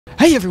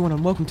Hey everyone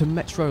and welcome to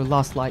Metro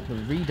Last Light the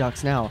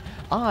Redux. Now,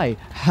 I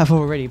have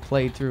already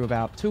played through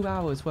about 2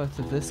 hours worth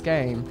of this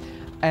game,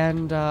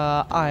 and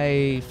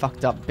I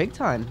fucked up big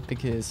time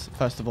because,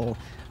 first of all,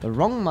 the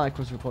wrong mic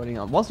was recording.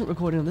 I wasn't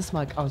recording on this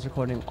mic, I was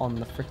recording on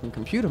the freaking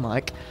computer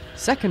mic.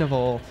 Second of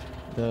all,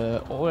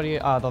 the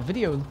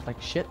video looked like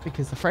shit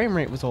because the frame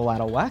rate was all out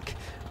of whack.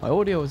 My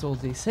audio was all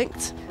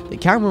desynced, the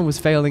camera was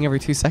failing every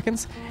 2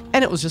 seconds,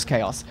 and it was just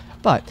chaos.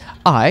 But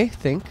I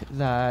think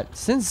that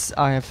since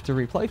I have to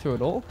replay through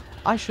it all,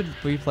 I should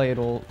replay it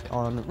all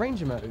on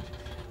Ranger mode,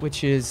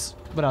 which is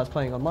what I was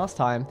playing on last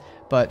time.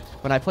 But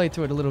when I played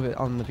through it a little bit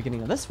on the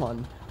beginning of this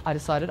one, I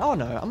decided, oh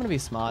no, I'm gonna be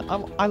smart.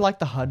 I like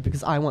the HUD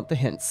because I want the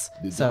hints.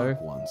 The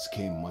dark ones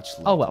came much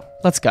later. Oh well,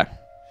 let's go.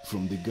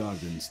 From the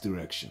garden's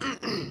direction.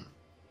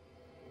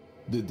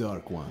 The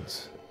dark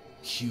ones,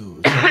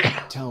 huge,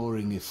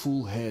 towering a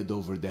full head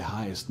over the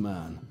highest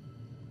man.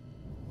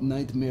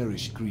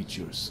 Nightmarish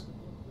creatures,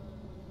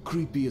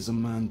 creepy as a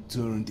man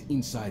turned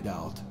inside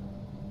out.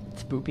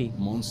 Spoopy.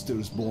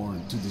 Monsters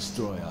born to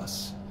destroy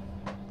us.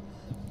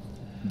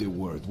 The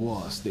word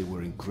was they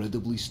were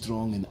incredibly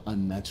strong and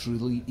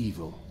unnaturally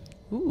evil.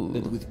 Ooh.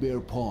 That with bare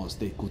paws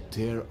they could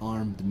tear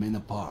armed men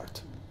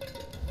apart.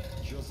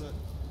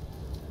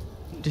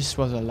 This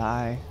was a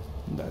lie.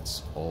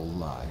 That's all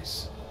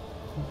lies.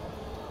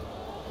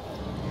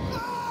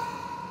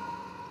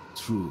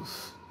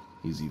 Truth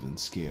is even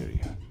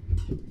scarier.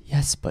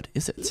 Yes, but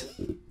is it?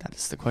 That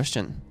is the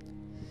question.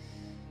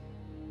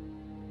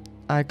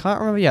 I can't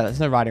remember. Yeah, there's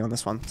no writing on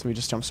this one, so we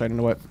just jump straight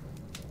into it.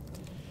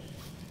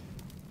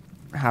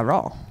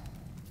 Hurrah.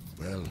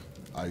 Well,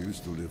 I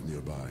used to live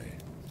nearby.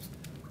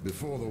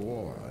 Before the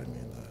war, I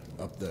mean,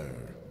 up there.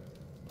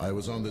 I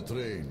was on the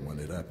train when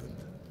it happened.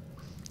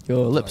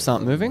 Your lips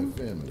aren't moving?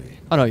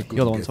 Oh no,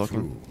 you're the one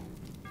talking.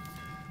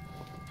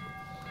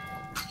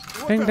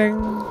 Ding ding.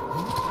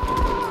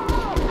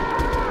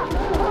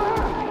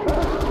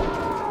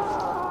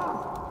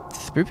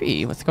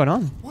 Spoopy, what's going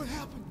on? What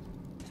happened?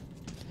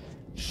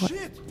 What?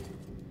 Shit!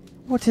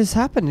 What is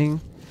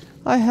happening?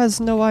 I has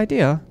no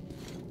idea.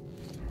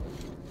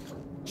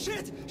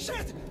 Shit!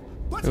 Shit!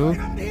 What's Ooh. going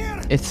on here?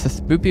 It's the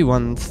spoopy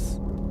ones.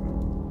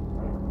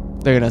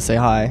 They're gonna say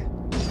hi.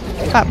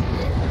 Ah.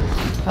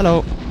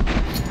 Hello.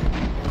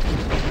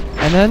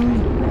 And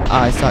then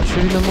I start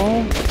shooting them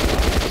all.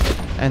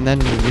 And then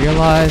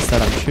realize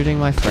that I'm shooting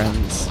my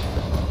friends.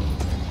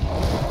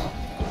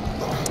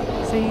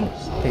 See?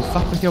 They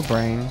fuck with your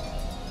brain.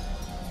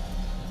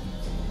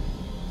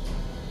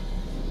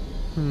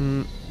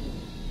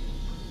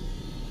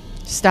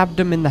 Stabbed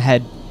him in the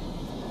head.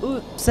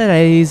 Oops,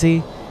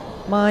 daisy.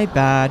 My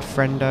bad,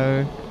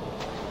 friendo.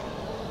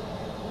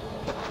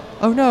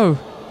 Oh no!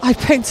 I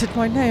painted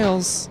my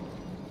nails!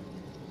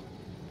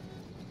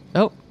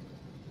 Oh.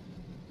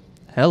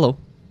 Hello.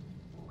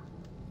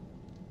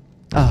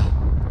 Ah,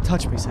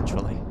 touch me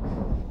centrally.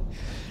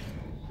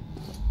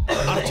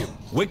 Artyom,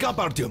 wake up,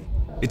 Artyom.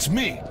 It's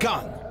me,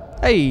 Khan.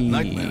 Hey!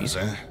 Nightmares,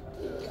 eh?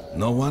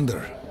 No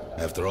wonder,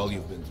 after all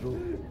you've been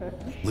through.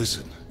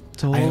 Listen,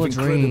 It's all I have a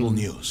incredible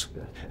dream. news.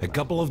 A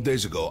couple of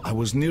days ago, I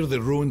was near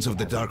the ruins of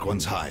the Dark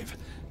One's hive,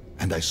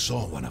 and I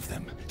saw one of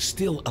them,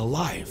 still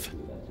alive.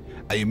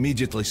 I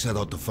immediately set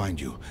out to find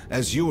you,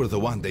 as you were the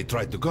one they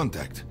tried to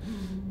contact,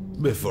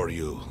 before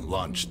you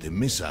launched the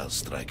missile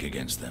strike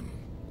against them.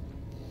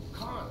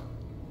 Khan,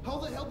 how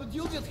the hell did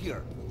you get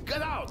here?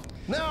 Get out,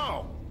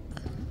 now!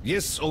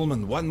 Yes,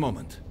 Ullman, one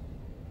moment.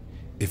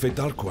 If a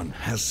Dark One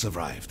has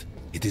survived,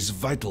 it is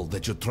vital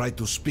that you try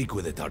to speak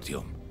with it,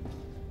 Artyom.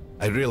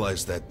 I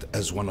realize that,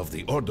 as one of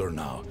the Order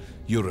now,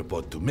 you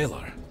report to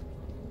Miller.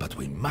 But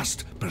we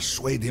must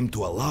persuade him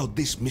to allow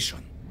this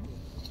mission.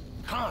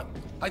 Khan,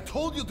 I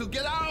told you to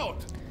get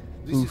out!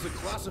 This is a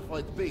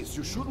classified base.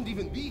 You shouldn't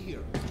even be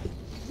here.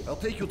 I'll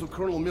take you to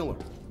Colonel Miller.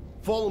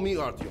 Follow me,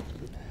 Artyom.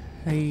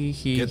 Hey,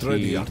 Get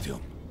ready, Artyom.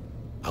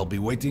 I'll be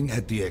waiting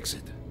at the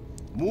exit.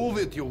 Move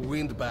it, you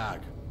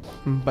windbag.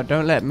 But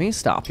don't let me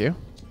stop you.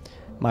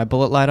 My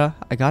bullet lighter,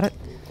 I got it.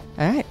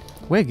 Alright,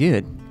 we're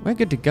good. We're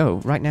good to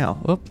go right now.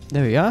 Oh,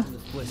 there we are.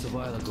 This place a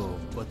while ago,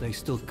 but I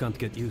still can't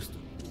get used to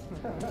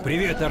it.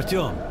 Привет,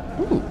 Artyom.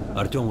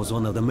 Artyom was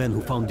one of the men who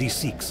found these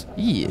Sikhs.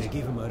 Yeah. They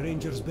gave him a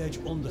ranger's badge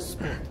on the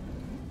spot.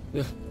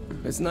 Yeah,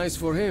 it's nice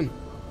for him.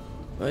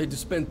 I had to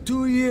spend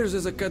 2 years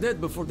as a cadet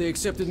before they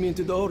accepted me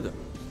into the order.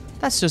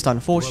 That's just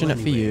unfortunate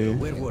for you.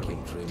 Where were we?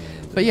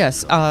 But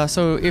yes,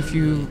 so if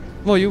you...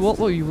 what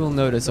you will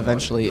notice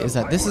eventually is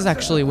that this is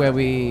actually where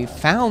we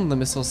found the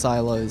missile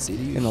silos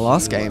in the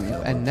last game.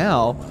 And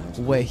now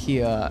we're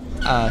here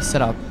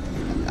set up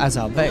as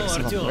our base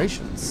of Artyom.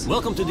 operations.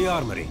 Welcome to the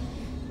armory.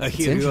 I It's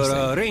hear you're a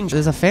interesting. ranger.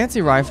 There's a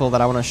fancy rifle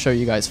that I want to show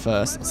you guys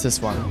first. It's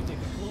this one.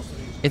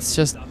 It's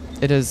just...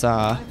 it is,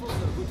 crap.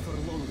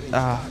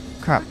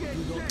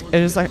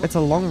 It is like... it's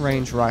a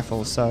long-range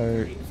rifle,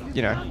 so...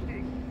 you know...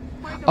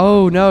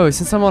 Oh no,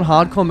 since I'm on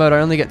hardcore mode I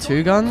only get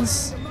 2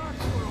 guns?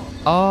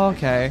 Oh,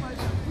 okay.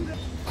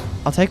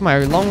 I'll take my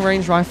long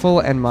range rifle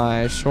and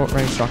my short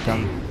range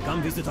shotgun.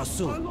 Come visit us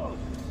soon.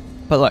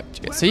 But look,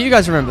 so you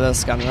guys remember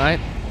this gun, right?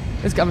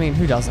 This gun, I mean,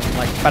 who doesn't?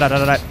 Like,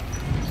 ba-da-da-da-da.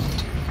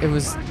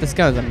 this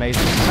gun is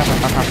amazing.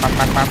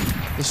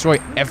 Destroy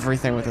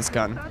everything with this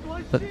gun.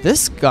 But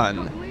this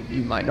gun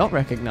you might not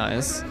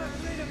recognize,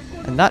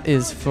 and that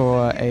is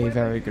for a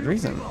very good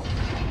reason.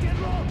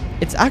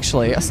 It's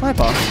actually a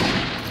sniper.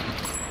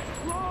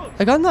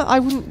 A gun that I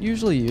wouldn't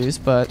usually use,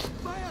 but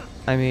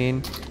I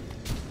mean,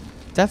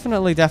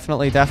 definitely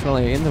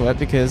into it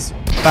because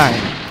bang,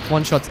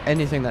 one shots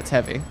anything that's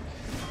heavy.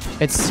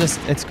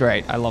 It's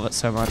great. I love it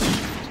so much.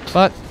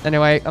 But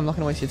anyway, I'm not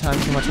gonna waste your time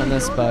too much on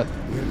this, but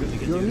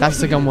that's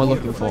the gun we're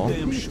looking for.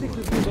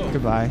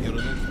 Goodbye.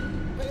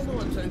 Pay no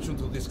attention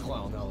to this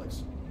clown,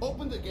 Alex.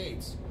 Open the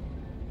gates.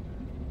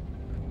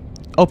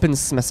 Open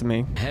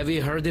sesame. Have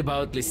you heard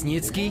about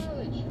Lesnitsky?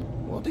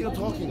 What are you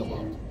talking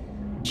about?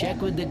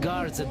 Check with the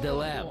guards at the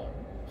lab.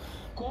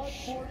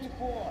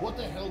 What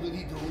the hell did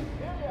he do?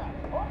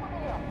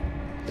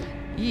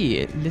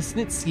 Yeah,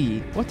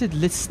 Lesnitsky. What did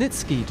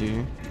Lesnitsky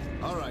do?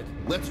 All right,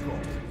 let's go.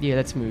 Yeah,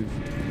 let's move.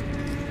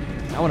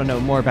 I want to know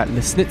more about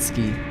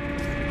Lesnitsky.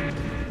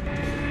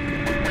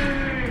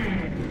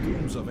 The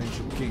tombs of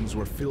ancient kings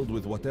were filled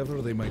with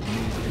whatever they might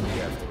need in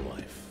the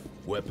afterlife.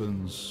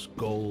 Weapons,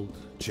 gold,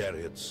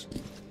 chariots.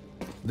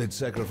 They'd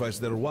sacrifice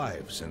their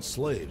wives and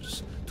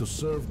slaves to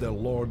serve their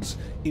lords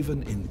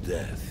even in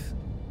death.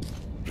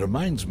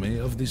 Reminds me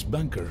of this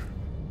bunker.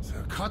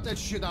 Cut that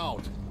shit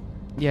out.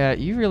 Yeah,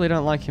 you really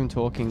don't like him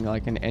talking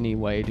like in any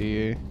way, do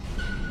you?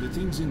 The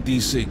things in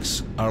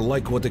D6 are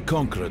like what the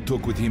Conqueror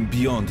took with him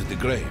beyond the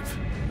grave.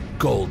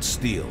 Gold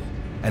steel,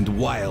 and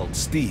wild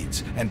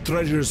steeds, and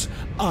treasures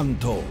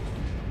untold.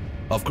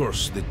 Of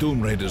course, the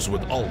Tomb Raiders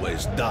would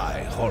always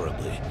die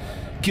horribly,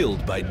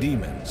 killed by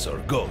demons or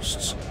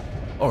ghosts,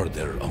 or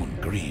their own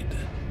greed.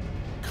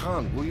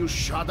 Khan, will you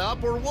shut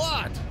up or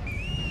what?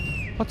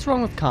 What's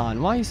wrong with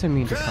Khan? Why are you so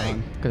mean to Hey,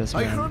 Khan? Look at this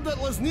I man. heard that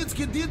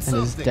Lesnitsky did And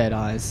something. his dead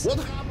eyes. What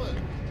happened?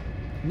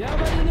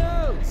 Nobody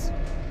knows.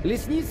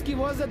 Lesnitsky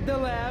was at the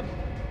lab.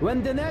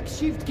 When the next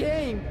shift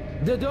came,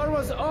 the door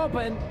was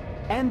open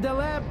and the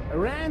lab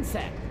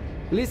ransacked.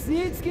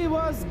 Lesnitsky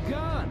was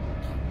gone.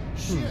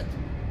 Shit.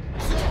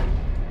 So,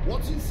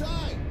 what's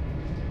inside?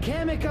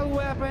 Chemical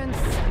weapons,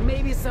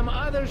 maybe some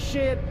other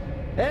shit.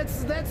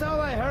 That's all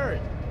I heard.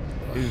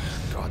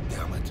 God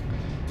damn it.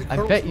 The I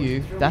girls bet will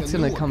you carry that's a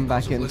gonna new come one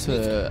back because of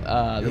into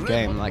Lesnitsky. the You game.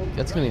 reckon? Like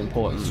that's gonna be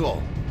important.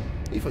 So,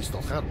 if I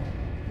still had one.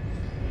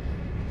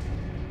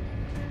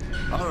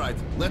 All right,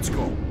 let's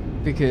go.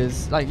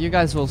 Because like you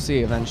guys will see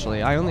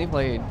eventually. I only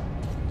played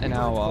an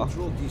hour,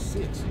 Control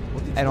D6.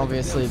 What did and you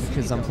obviously do?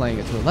 because I'm playing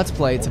it through Let's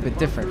Play, it's a bit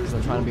different because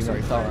I'm trying to be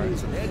very thorough.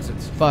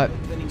 Exits. But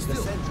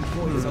Still,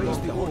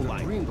 along the whole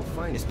line, to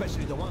find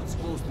Especially the ones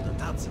close to the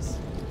Nazis.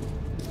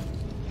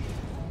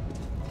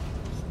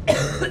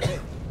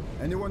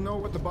 Anyone know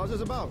what the buzz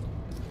is about?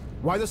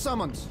 Why the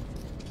summons?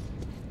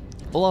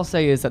 all I'll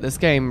say is that this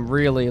game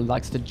really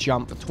likes to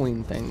jump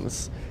between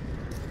things.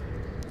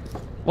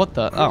 What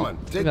the? Herman,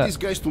 Oh, take look at these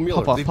guys to that.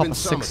 Miller. Pop They've a been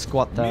 6 summoned.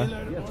 squat there.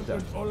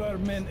 All our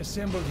men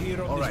assembled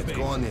here on All this right, base.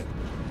 go on in.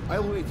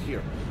 I'll wait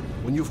here.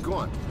 When you've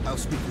gone, I'll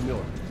speak to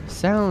Miller.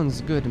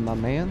 Sounds good, my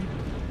man.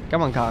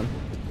 Come on, Khan.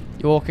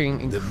 You're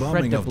walking The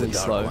bombing of the incredibly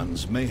Dark slow.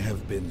 Ones may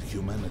have been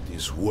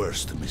humanity's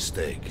worst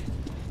mistake.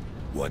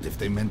 What if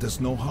they meant us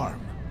no harm,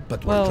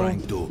 but were Well-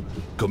 trying to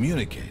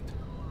communicate?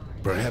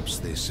 Perhaps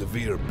the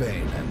severe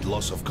pain and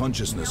loss of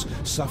consciousness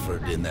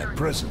suffered in their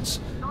presence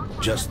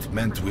just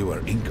meant we were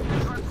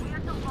incompatible.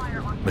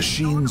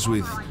 Machines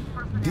with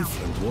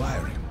different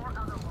wiring.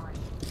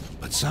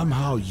 But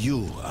somehow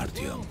you,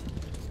 Artyom,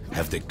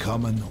 have the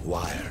common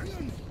wire.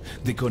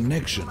 The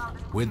connection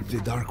with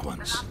the Dark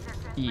Ones.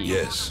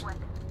 Yes.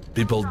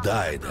 People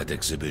died at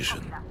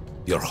Exhibition,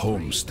 your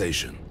home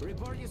station.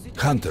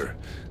 Hunter,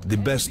 the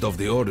best of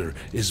the Order,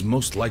 is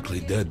most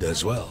likely dead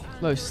as well.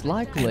 Most And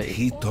likely.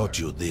 he taught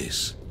you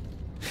this.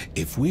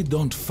 If we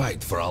don't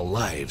fight for our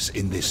lives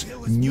in this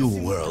new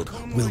world,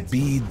 we'll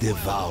be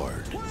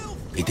devoured.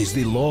 It is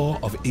the law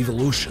of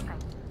evolution.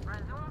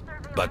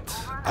 But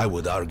I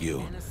would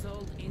argue,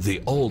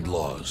 the old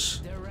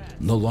laws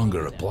no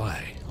longer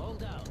apply.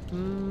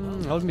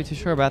 I wouldn't be too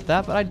sure about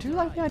that, but I do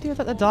like the idea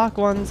that the Dark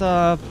Ones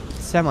are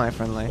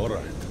semi-friendly. All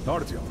right,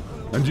 Artyom.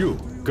 And you,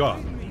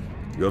 Khan.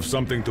 You have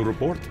something to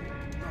report?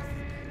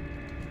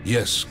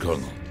 Yes,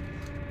 Colonel.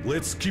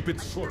 Let's keep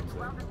it short.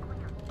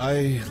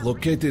 I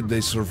located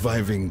the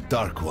surviving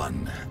Dark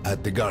One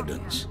at the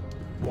gardens.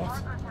 What?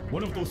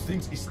 One of those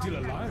things is still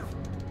alive?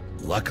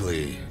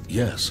 Luckily,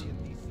 yes.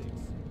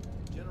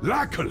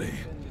 Luckily!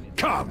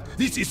 Khan,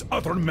 this is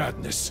utter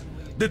madness.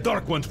 The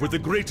Dark Ones were the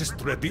greatest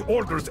threat the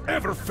Order's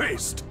ever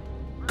faced.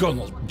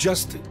 Colonel,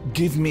 just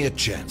give me a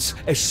chance.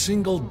 A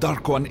single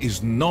Dark One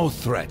is no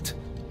threat.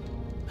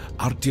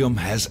 Artyom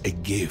has a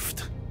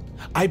gift.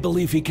 I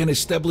believe he can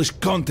establish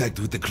contact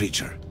with the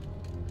creature.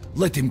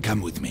 Let him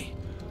come with me.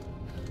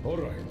 All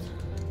right.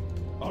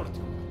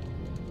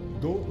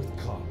 Artyom, go with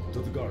Khan to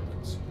the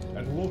gardens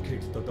and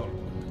locate the Dark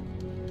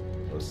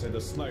One. I'll send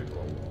a sniper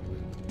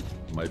along.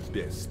 My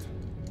best.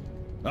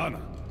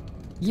 Anna,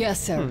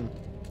 Yes, sir.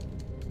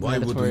 Why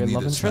would Mandatory we need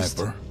love a interest?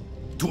 sniper?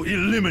 to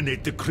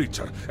eliminate the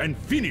creature and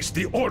finish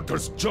the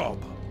Order's job.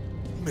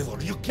 Miller,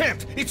 you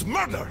can't! It's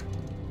murder!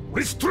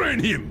 Restrain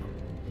him!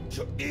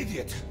 You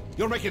idiot!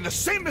 You're making the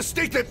same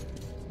mistake that...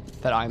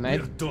 I made.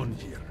 We're done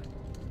here.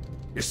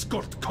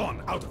 Escort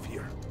Khan out of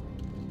here.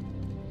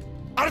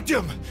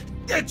 Artyom!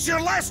 It's your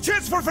last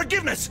chance for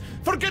forgiveness!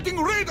 For getting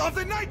rid of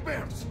the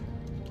nightmares!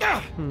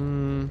 Ah!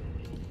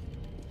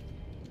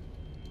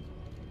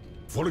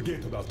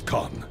 Forget about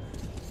Khan.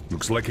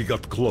 Looks like he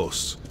got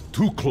close.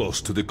 Too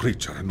close to the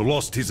creature and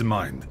lost his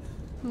mind.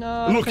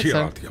 No, Look here,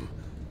 Artyom.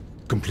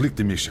 Complete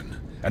the mission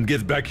and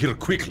get back here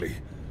quickly.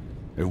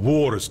 A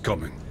war is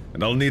coming,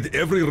 and I'll need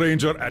every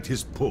ranger at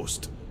his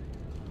post.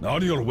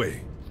 On your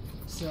way.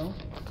 So,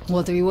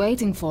 what are you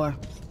waiting for?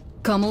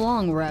 Come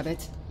along,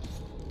 Rabbit.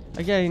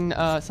 Again,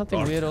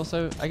 something weird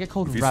also. I get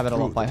called If it's Rabbit a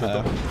lot true, by put it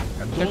her. down.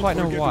 And Don't quite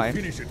know forget to why.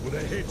 finish it with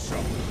a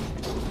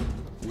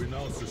headshot. We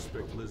now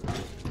suspect Lesnitsky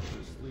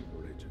as a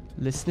sleeper agent.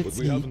 But we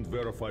Lesnitsky. haven't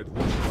verified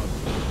which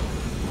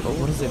one. But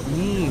what does it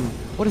mean?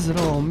 What does it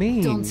all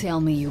mean? Don't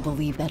tell me you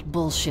believe that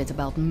bullshit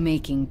about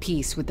making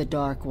peace with the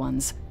Dark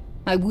Ones.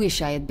 I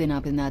wish I had been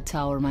up in that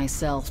tower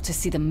myself to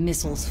see the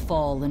missiles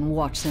fall and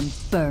watch them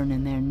burn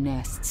in their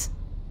nests.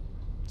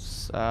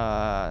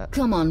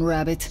 Come on,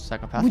 Rabbit.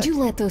 Psychopathic. Would you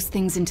let those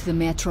things into the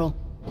metro?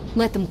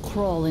 Let them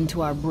crawl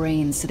into our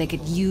brains so they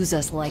could use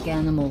us like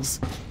animals.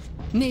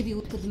 Maybe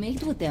we could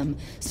mate with them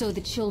so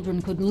the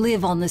children could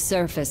live on the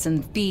surface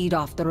and feed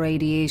off the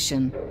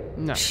radiation.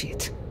 No.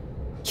 Shit.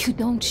 You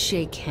don't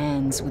shake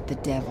hands with the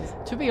devil.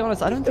 To be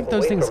honest, I don't think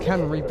those things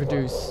can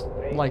reproduce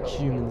like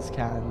humans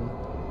can.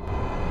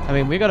 I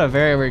mean, we got a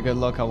very, very good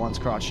look at one's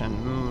crotch, and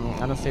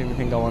I don't see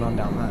anything going on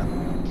down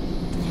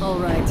there. All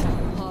right,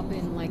 hop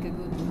in like a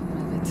good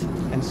rabbit.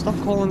 And stop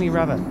calling me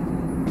Rabbit.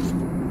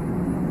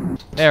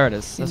 There it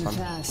is. In This the one.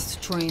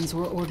 past, trains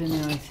were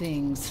ordinary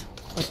things,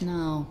 but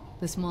now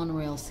this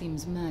monorail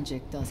seems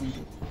magic, doesn't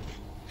it?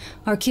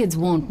 Our kids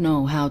won't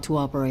know how to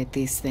operate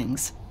these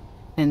things,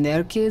 and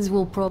their kids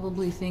will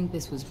probably think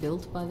this was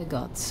built by the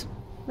gods.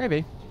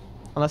 Maybe,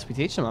 unless we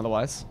teach them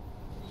otherwise.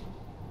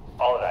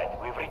 All right,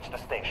 we've reached the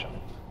station.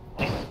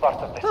 This is part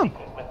of the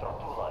secret Metro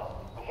 2 line.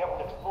 We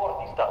haven't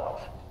explored these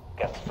tunnels.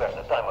 Can't spare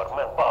the time or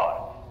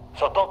manpower,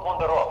 so don't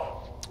wander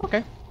off.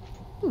 Okay.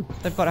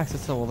 They've got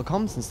access to all the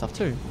comms and stuff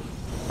too.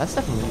 That's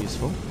definitely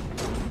useful.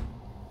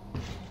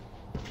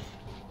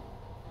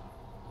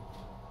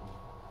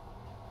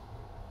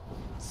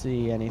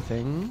 See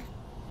anything?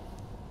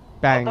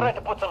 Bang. I'll try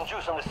to put some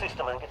juice on the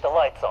system and get the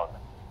lights on.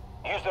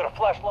 Use your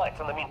flashlights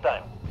in the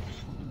meantime.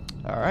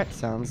 Alright,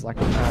 sounds like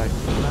a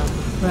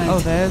Right. Oh,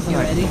 there's You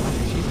an ready?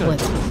 She's got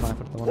Let's a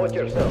sniper to the one. Watch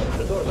yourself.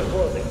 The doors are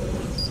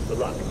closing. Good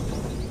luck.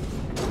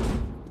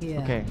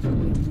 Yeah. Okay. We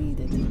need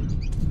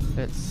it.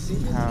 Let's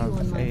Didn't you have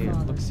and my a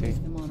father look-see.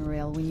 take the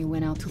monorail when you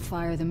went out to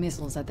fire the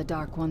missiles at the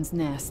Dark One's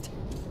nest?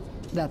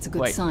 That's a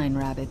good Wait. sign,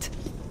 Rabbit.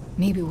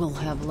 Maybe we'll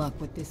have luck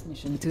with this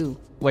mission too.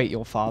 Wait,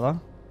 your father?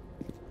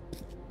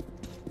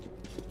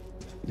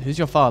 Who's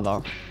your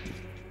father?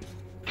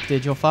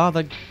 Did your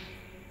father...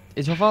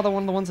 Is your father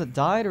one of the ones that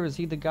died, or is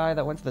he the guy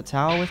that went to the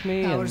tower with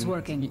me? Power's and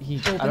working. He,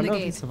 Open I don't the know gate.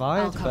 if he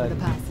survived, I'll cover but...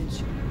 the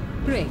passage.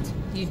 Great.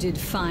 You did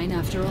fine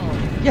after all.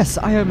 Yes,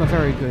 I am a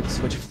very good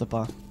switch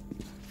flipper.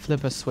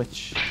 Flipper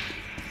switch.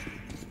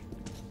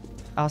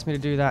 Ask me to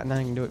do that, and then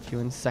I can do it for you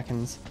in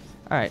seconds.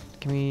 Alright,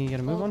 can we get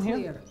a move All on here?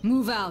 clear.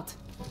 Move out.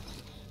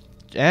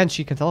 And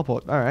she can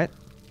teleport. Alright.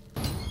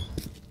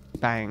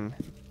 Bang.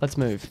 Let's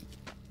move.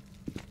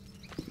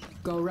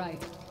 Go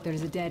right.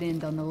 There's a dead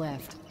end on the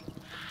left.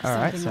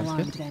 Alright, Something sounds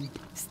alarmed good. them.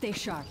 Stay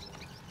sharp.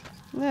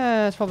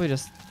 Nah, it's probably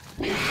just...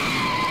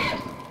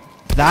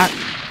 That?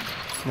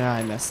 Nah,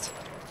 I missed.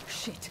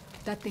 Shit,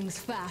 that thing's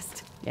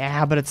fast.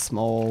 Yeah, but it's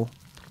small.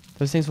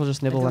 Those things will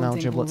just nibble in our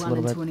giblets a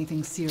little bit. Into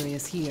anything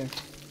serious here.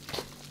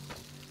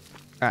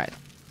 Alright.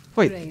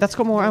 Wait, Great. that's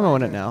got more ammo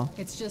in it Whatever. now.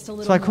 It's just a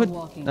little So I more could...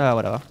 walking.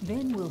 whatever.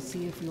 Then we'll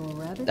see if you're a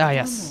rabbit Ah, or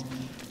yes. a man.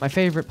 My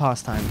favorite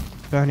pastime.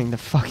 Burning the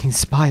fucking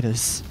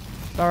spiders.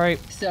 Sorry.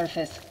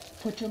 Surface.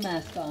 Put your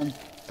mask on.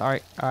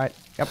 Sorry. Alright.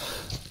 Yep.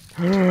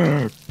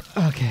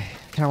 Okay.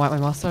 Can I wipe my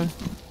mask though?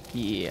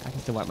 Yeah, I can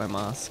still wipe my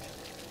mask.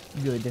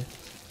 Good.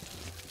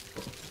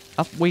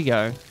 Up we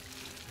go.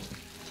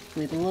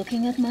 Quit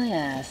looking at my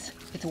ass.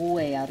 It's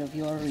way out of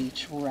your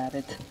reach,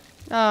 rabbit.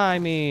 I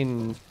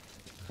mean...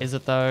 Is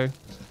it though?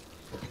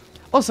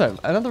 Also,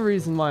 another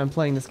reason why I'm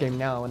playing this game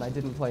now and I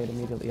didn't play it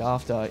immediately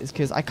after is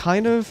because I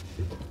kind of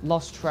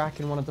lost track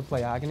and wanted to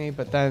play Agony,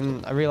 but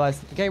then I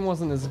realized that the game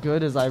wasn't as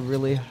good as I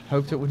really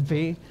hoped it would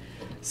be.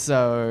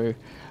 So,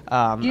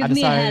 I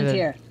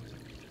decided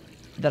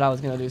that I was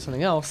going to do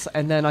something else,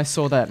 and then I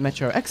saw that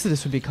Metro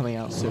Exodus would be coming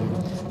out soon.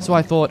 So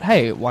I thought,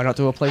 hey, why not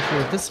do a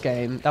playthrough of this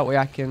game? That way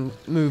I can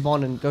move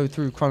on and go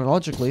through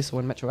chronologically, so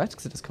when Metro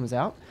Exodus comes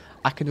out,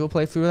 I can do a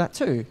playthrough of that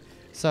too.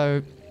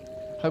 So,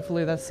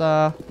 hopefully that's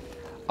all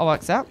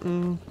works out,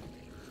 and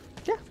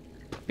yeah,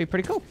 be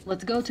pretty cool.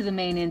 Let's go to the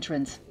main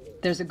entrance.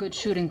 There's a good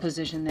shooting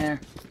position there.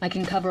 I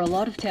can cover a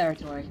lot of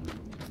territory.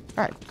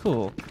 Alright,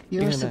 cool.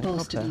 You're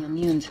supposed to be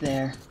immune to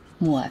their...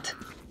 what?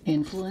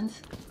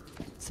 Influence?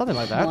 Something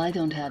like that. Well, I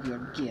don't have your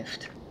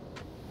gift.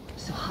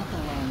 So hop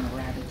along,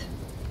 rabbit.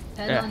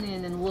 Head on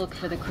in and look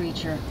for the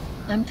creature.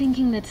 I'm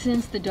thinking that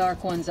since the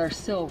Dark Ones are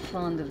so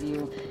fond of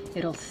you,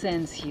 it'll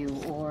sense you,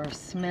 or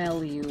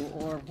smell you,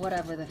 or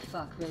whatever the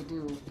fuck they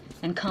do,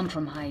 and come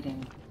from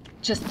hiding.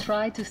 Just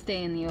try to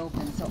stay in the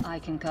open so I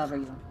can cover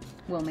you.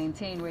 We'll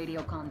maintain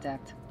radio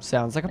contact.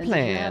 Sounds like a And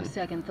plan. if you have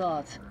second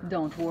thoughts,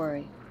 don't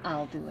worry.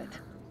 I'll do it.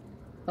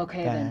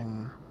 Okay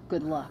then.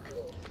 Good luck.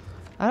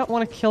 I don't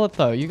want to kill it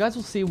though. You guys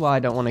will see why I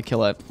don't want to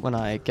kill it when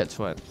I get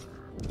to it.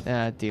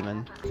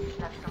 Demon.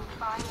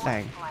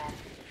 Bang.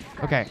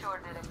 Okay.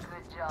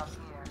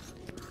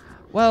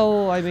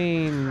 Well, I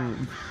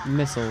mean,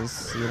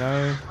 missiles, you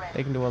know?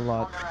 They can do a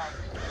lot.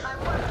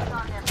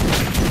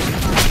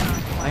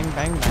 Bang,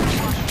 bang, bang. Bang, bang,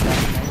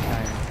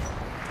 bang.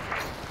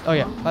 Oh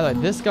yeah, by the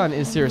way, this gun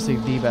is seriously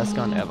the best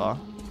gun ever.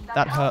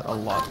 That hurt a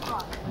lot.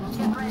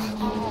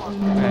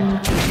 Okay.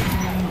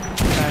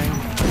 Bang.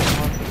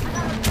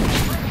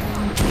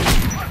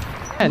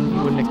 And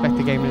you wouldn't expect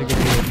the game to give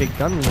you a big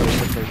gun really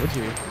quickly, would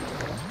you?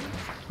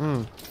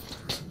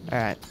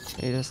 Alright,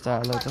 you just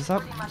load this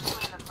up.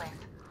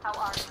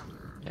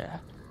 Yeah.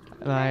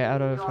 Am I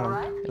out of...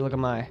 look at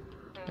my...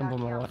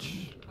 on my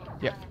watch.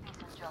 Yep.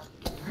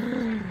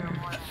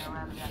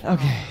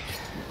 Okay.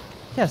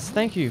 Yes,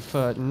 thank you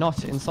for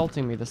not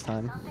insulting me this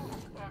time.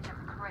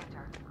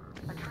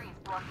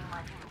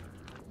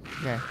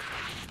 Okay.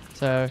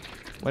 So,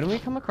 when we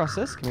come across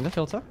this... give me the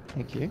filter.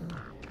 Thank you.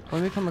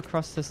 When we come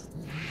across this...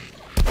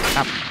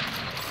 Ow.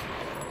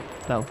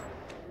 No.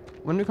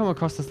 When we come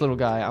across this little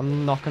guy,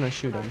 I'm not gonna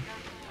shoot him.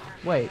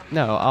 Wait,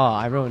 no. Oh,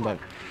 I ruined it.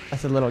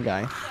 That's a little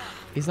guy.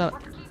 He's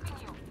not...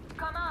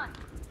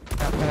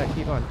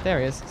 keep on. There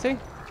he is. See?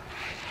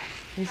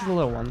 He's the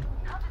little one.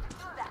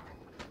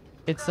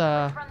 It's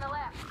a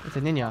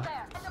ninja.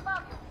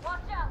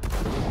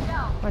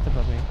 Right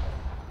above me.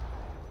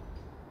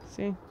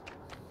 See?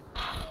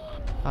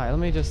 Alright, let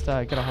me just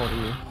get a hold of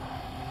you.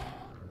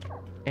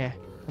 Let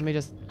me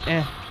just...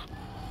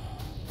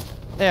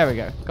 There we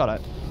go. Got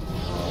it.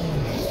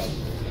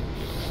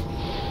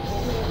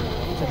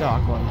 It's a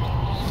dark one.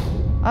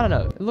 I don't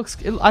know. It looks...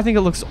 I think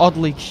it looks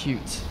oddly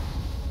cute.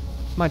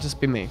 Might just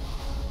be me.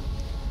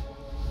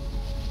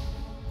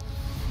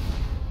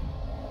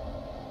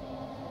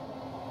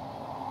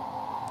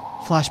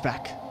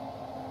 Flashback.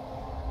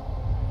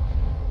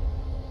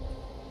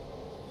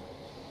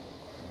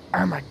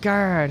 Oh my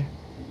god.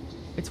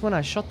 It's when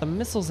I shot the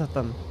missiles at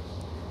them.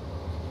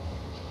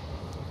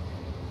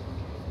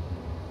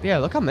 Yeah,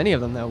 look how many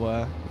of them there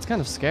were. It's kind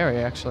of scary,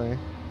 actually.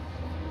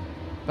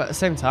 But at the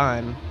same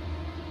time...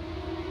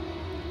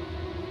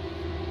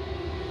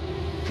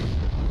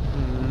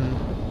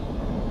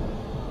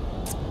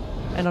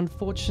 an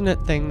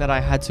unfortunate thing that I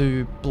had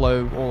to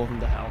blow all of them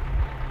to hell.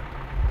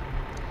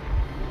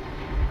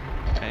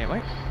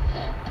 Anyway.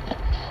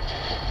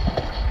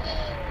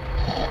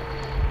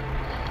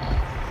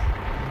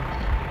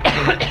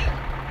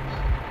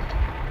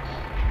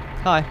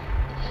 Hi.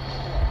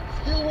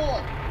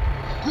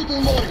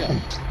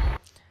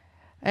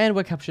 And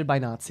we're captured by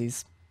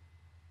Nazis.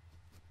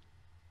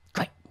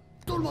 Great.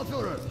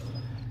 Sturmführer,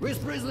 these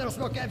prisoners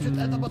were captured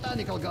at the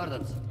botanical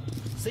gardens.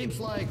 Seems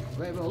like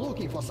they were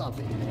looking for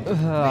something.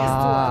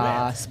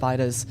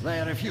 Spiders.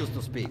 They refuse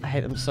to speak. I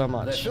hate them so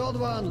much. The third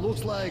one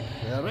looks like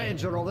a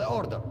ranger of the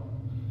order.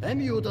 A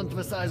mutant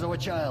the size of a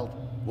child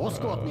was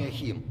caught near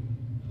him.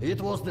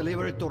 It was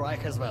delivered to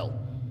Reich as well.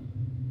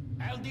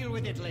 I'll deal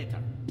with it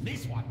later.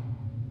 This one.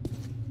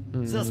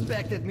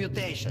 Suspected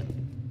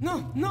mutation.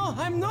 No,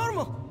 I'm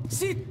normal.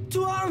 See,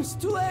 2 arms,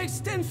 2 legs,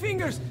 10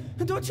 fingers.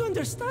 Don't you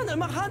understand?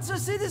 I'm a Hansa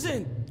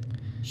citizen.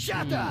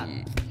 Shut up!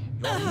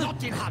 You're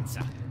not in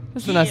Hansa.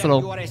 That's a nice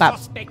little you are a bap.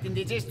 suspect in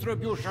the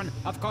distribution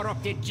of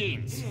corrupted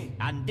genes.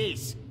 And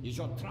this is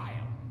your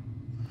trial.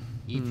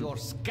 If your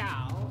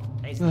skull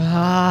is you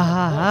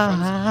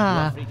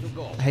are free to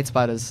go. I hate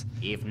spiders.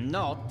 If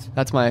not,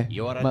 that's my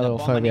you're little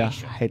phobia. I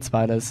hate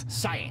spiders.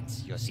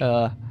 Science, you see.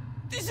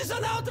 This is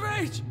an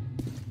outrage!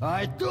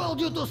 I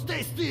told you to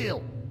stay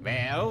still!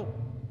 Well?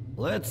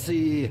 Let's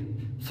see.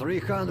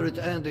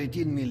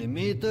 318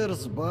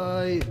 millimeters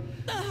by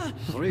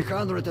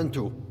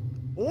 302.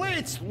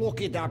 Let's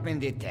look it up in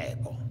the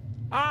table.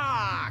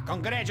 Ah,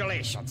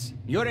 congratulations.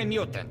 You're a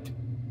mutant.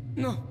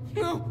 No.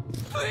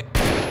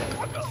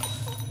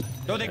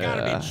 To the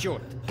garbage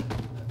chute.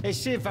 A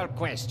simple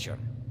question.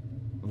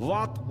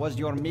 What was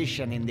your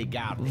mission in the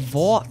garbage?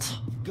 What?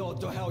 Go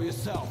to hell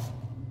yourself,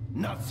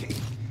 Nazi.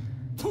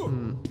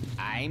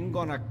 I'm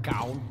gonna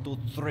count to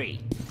 3.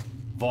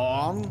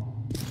 1.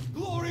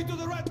 Glory to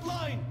the red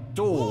line!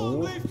 2.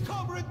 Long-live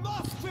Comrade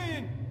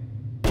Moskvin!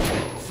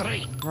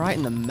 3. Right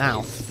in the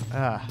mouth.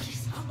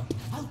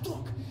 I'll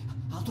talk.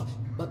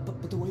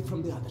 But away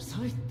from the other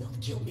side. They'll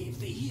kill me if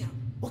they hear.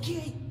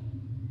 Okay?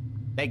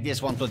 Take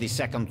this one to the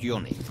 2nd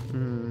unit.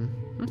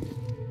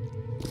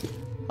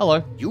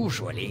 Hello.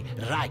 Usually,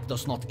 Reich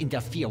does not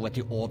interfere with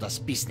the Order's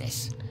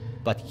business.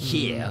 But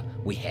here,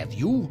 we have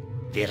you,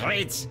 the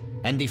Reds,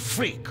 and the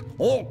Freak,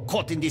 all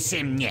caught in the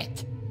same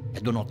net. I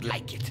do not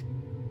like it.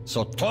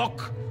 So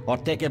talk, or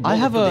take a bullet I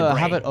have to the a brain.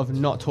 habit of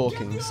not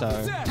talking, so...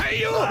 Hey,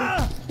 you!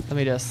 Let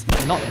me just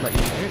not let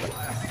you shoot.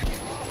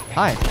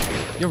 Hi.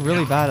 You're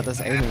really bad at this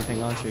aiming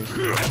thing, aren't you?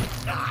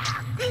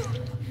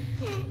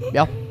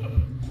 Yep.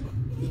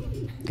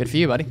 Good for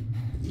you, buddy.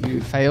 You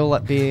fail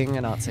at being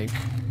a Nazi.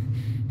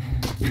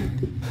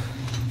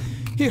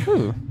 Here.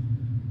 Ooh.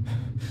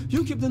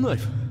 You keep the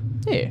knife.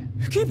 Yeah.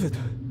 Keep it.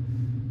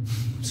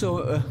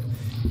 So,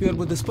 you are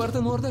with the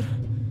Spartan Order?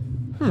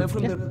 I'm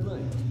from the Red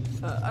Line.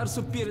 Our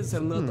superiors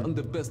are not on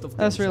the best of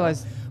I just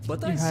realized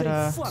but you I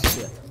had say fuck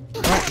that.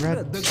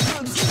 Red. The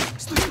guns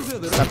stick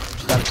together.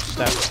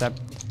 Step.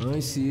 I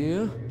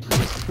see.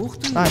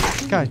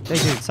 Nice. Go. Thank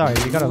you. Sorry,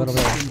 you got a little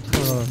bit.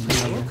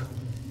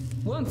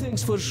 One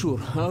thing's for sure.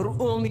 Our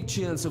only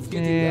chance of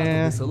getting out of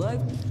this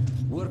alive,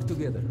 work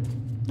together.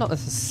 Not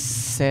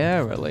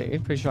necessarily.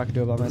 Pretty sure I could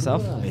do it by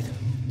myself. Right.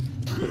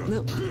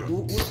 Now,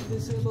 what did they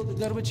say about the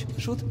garbage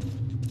chute?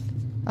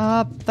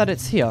 That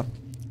it's here.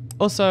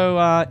 Also,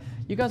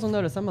 you guys will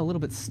notice I'm a little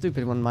bit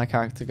stupid when my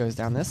character goes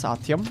down this.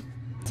 Artyom.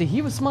 See,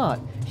 he was smart.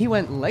 He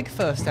went leg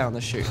first down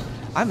the chute.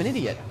 I'm an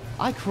idiot.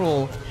 I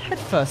crawl head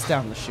first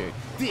down the chute.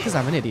 Because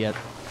I'm an idiot.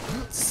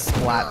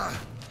 Splat.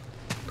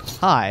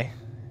 Hi.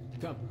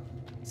 Come.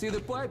 See the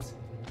pipes?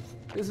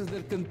 This is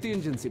their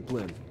contingency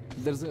plan.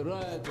 There's a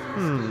riot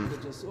and they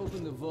just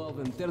open the valve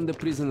and turn the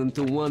prison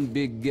into one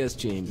big gas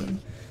chamber.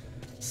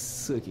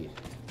 Sucky.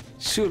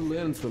 Sure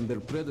learned from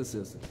their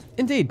predecessor.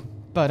 Indeed.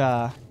 But,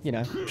 you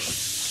know,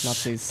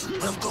 Nazis.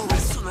 We'll go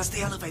as soon as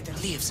the elevator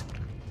leaves.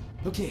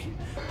 Okay.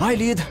 I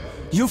lead,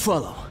 you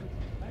follow.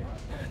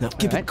 Now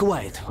keep it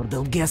quiet or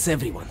they'll gas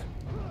everyone.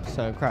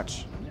 So,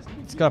 crouch.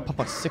 It's gotta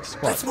pop up 6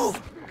 squats. Let's move.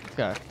 Let's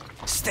go.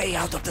 Stay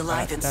out of the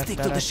light and stick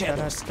to the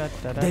shadows.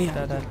 They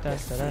are the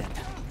best threat.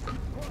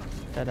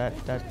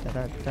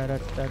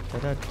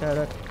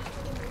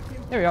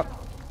 There we go.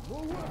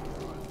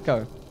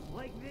 Go.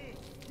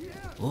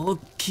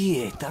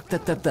 Okay,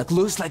 tak.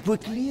 Looks like we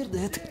cleared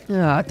it.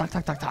 Yeah,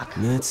 tak.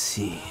 Let's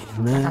see.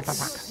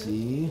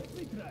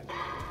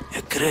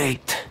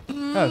 Great.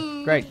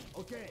 Oh, great.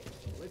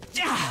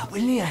 Yeah,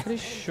 well, Pretty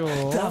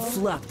sure. Tough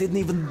luck, didn't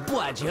even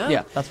budge, huh?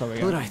 Yeah, that's where we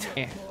go. Alright,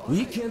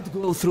 we can't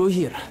go through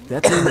here.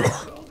 That's a no.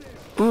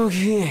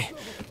 Okay,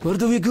 where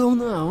do we go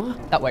now?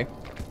 Huh? That way.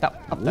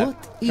 Up there.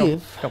 What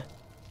if... Go.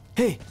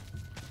 Hey,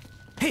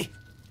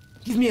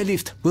 give me a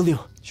lift, will you?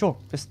 Sure,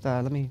 just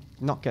let me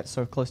not get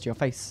so close to your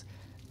face.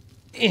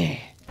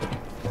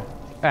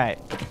 Alright,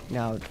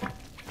 now,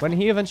 when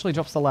he eventually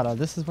drops the ladder,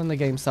 this is when the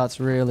game starts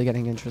really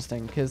getting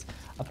interesting, because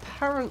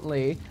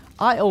apparently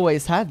I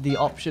always had the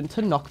option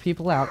to knock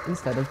people out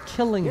instead of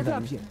killing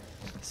them.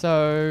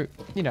 So,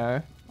 you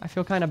know, I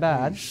feel kind of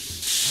bad.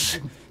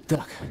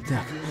 Duck,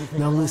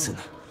 now listen.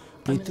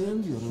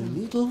 Pretend you're a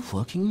little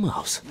fucking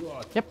mouse.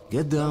 Yep.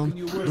 Get down,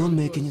 don't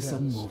make any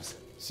sudden moves.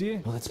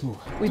 Now let's move.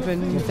 We've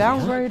been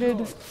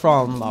downgraded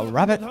from a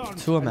rabbit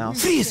to a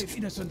mouse. Freeze!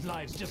 Innocent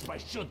lives just by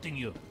shooting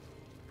you.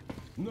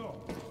 No,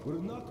 we're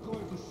not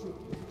going to shoot.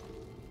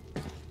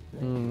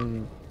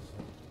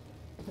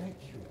 Thank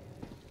you.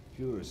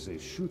 Purists say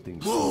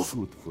shooting's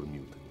good for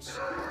mutants.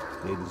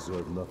 They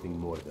deserve nothing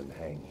more than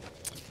hanging.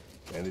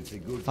 And it's a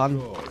good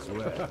show as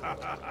well.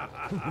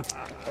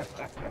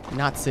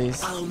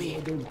 Nazis. Follow me. I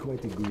don't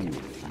quite agree with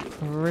you.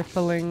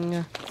 Crippling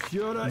Of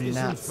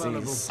Nazis.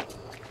 course.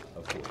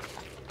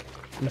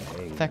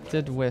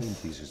 Infected with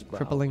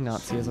crippling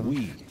Nazism.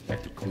 We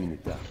have to clean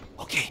it up.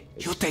 Okay,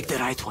 you take the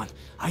right one.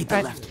 I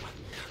the left one.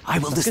 I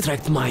will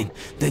distract mine,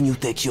 then you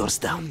take yours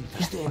down.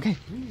 Yeah, okay.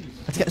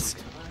 Let's get this.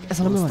 Let's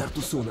on a move. Start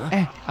too soon, huh?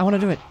 Hey, I want to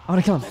do it. I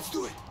want to kill him. Let's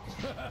do it.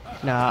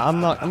 Nah, I'm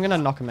not. I'm gonna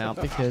knock him out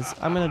because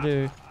I'm gonna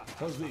do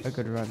a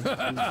good run.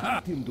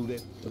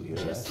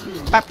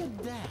 Bap.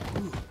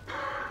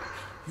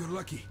 You're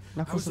lucky.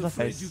 Knuckles to the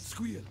face.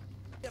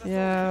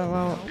 Yeah,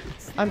 well,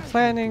 I'm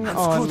planning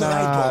on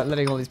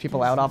letting all these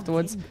people out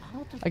afterwards.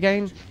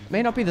 Again,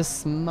 may not be the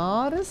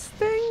smartest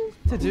thing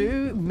to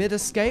do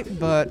mid-escape,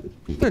 but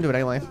I'm gonna do it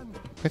anyway.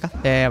 Quicker.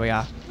 There we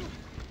are.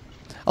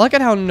 I like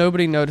it how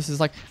nobody notices,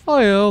 like, oh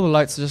yeah, all the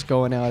lights are just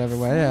going out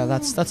everywhere. Yeah,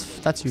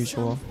 that's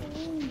usual.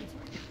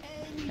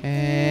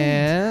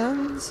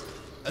 And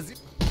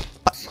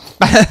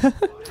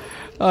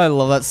I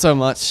love that so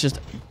much. Just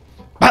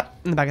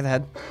in the back of the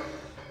head.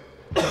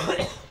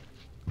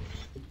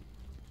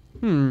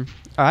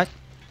 Alright.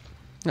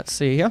 Let's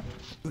see here.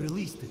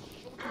 Released it.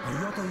 Are you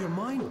out of your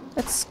mind?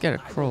 Let's get a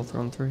crawl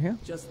thrown through here.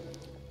 Just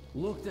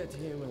looked at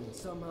him and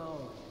somehow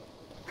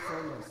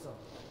found myself.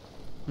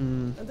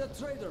 And that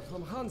trader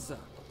from Hansa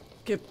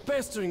kept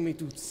pestering me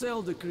to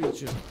sell the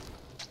creature.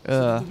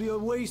 Seemed to be a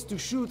ways to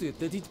shoot it,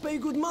 that he'd pay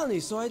good money,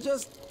 so I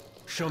just...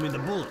 Show me the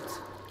bullets.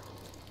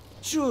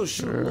 Sure,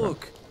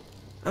 look.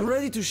 I'm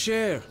ready to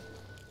share.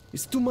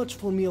 It's too much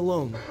for me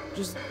alone.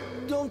 Just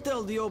don't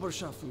tell the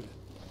Oberscharführer.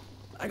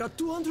 I got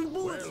 200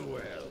 bullets.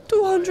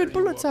 200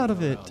 bullets out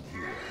of it.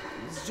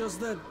 It's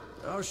just that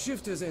our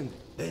shift has ended.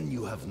 Then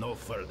you have no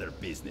further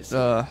business.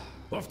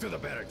 Off to the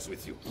barracks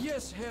with you.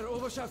 Yes, Herr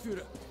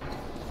Oberscharführer.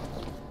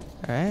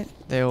 Alright,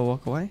 they all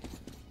walk away.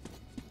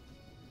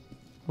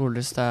 We'll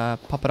just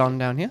pop it on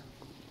down here.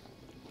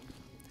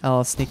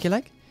 I'll sneaky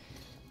like.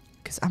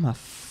 Because I'm a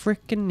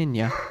freaking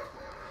ninja.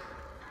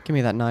 Give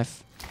me that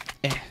knife.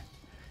 Eh.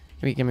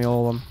 Give me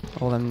all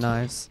them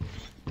knives.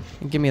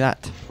 And give me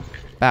that.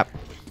 Bap.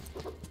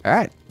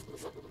 Alright.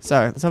 So,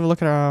 let's have a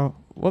look at our...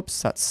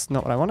 Whoops, that's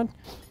not what I wanted.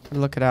 Have a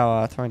look at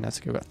our throwing knives.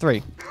 We've got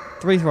 3.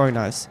 3 throwing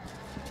knives.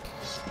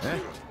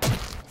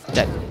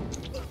 Dead.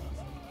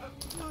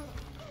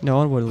 No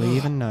one will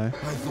even know.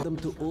 Them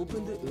to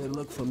open the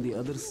airlock from the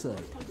other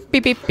side.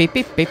 Beep beep beep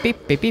beep beep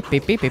beep beep beep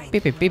beep beep beep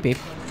beep beep beep beep.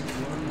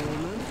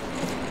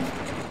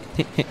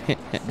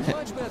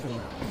 Much better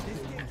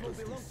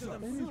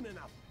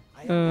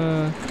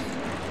now.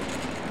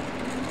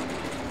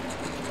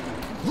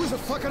 Who the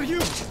fuck are you?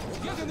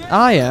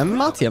 I am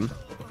Martium.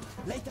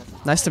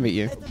 Nice to meet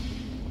you.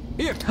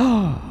 Here,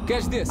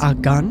 catch this. A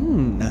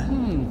gun.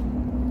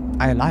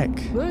 I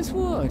like. Nice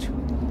watch.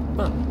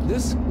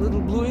 This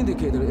little blue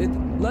indicator, it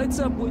lights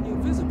up when you're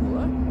visible,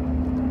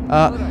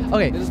 huh?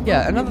 Okay,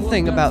 yeah, another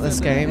thing about this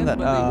game that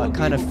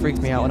kind of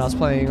freaked me out when I was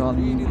playing on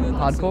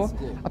hardcore.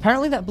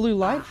 Apparently that blue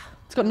light,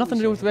 it's got nothing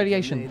to do with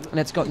radiation, and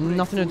it's got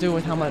nothing to do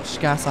with how much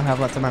gas I have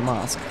left in my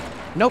mask.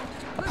 Nope.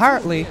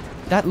 Apparently,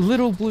 that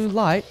little blue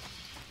light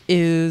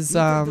is,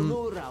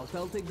 apparently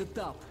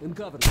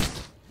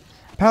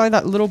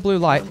that little blue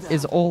light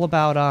is all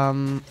about,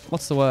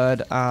 what's the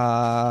word,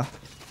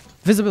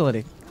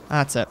 visibility.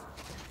 That's it.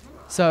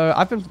 So,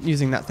 I've been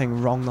using that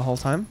thing wrong the whole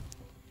time.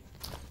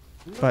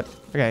 But,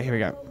 okay, here we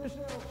go.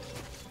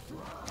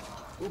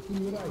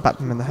 Bap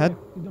him in the head.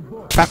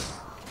 Bap.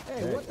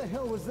 Hey, what the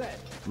hell was that?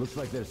 Looks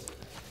like this.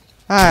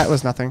 Ah, it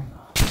was nothing.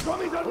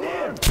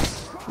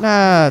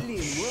 Nah. At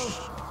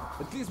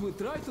least we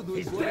try to do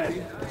it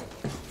quickly.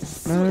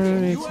 No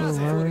need to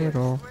worry at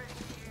all.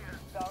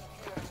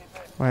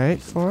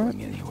 Wait for it.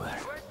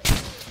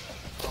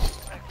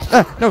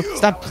 Ah, no,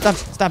 stop.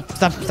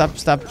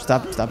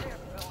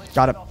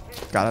 Got it.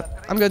 Got it.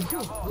 I'm good.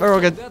 We're all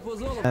good.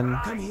 And,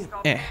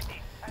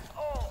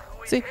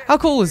 See, how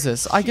cool is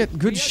this? I get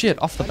good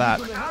shit off the bat.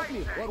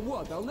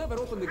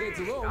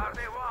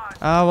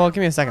 Well,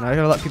 give me a second. I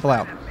gotta let people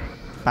out.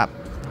 Bap.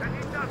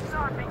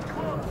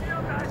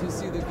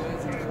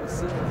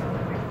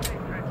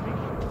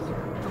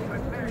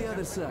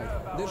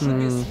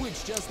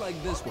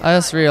 I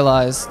just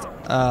realized,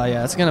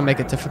 yeah, it's gonna make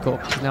it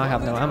difficult because now I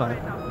have no ammo.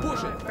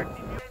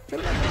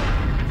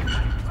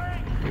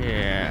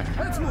 Yeah.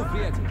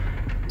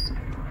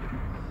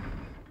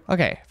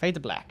 Okay, fade to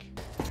black.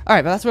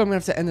 Alright, but that's where I'm going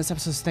to have to end this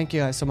episode. So thank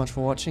you guys so much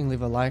for watching.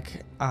 Leave a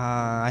like.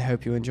 I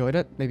hope you enjoyed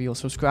it. Maybe you'll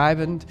subscribe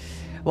and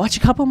watch a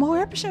couple more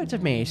episodes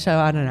of me. So,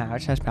 I don't know.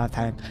 It's just about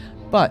time.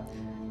 But,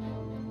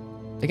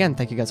 again,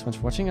 thank you guys so much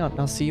for watching.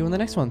 I'll see you in the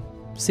next one.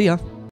 See ya.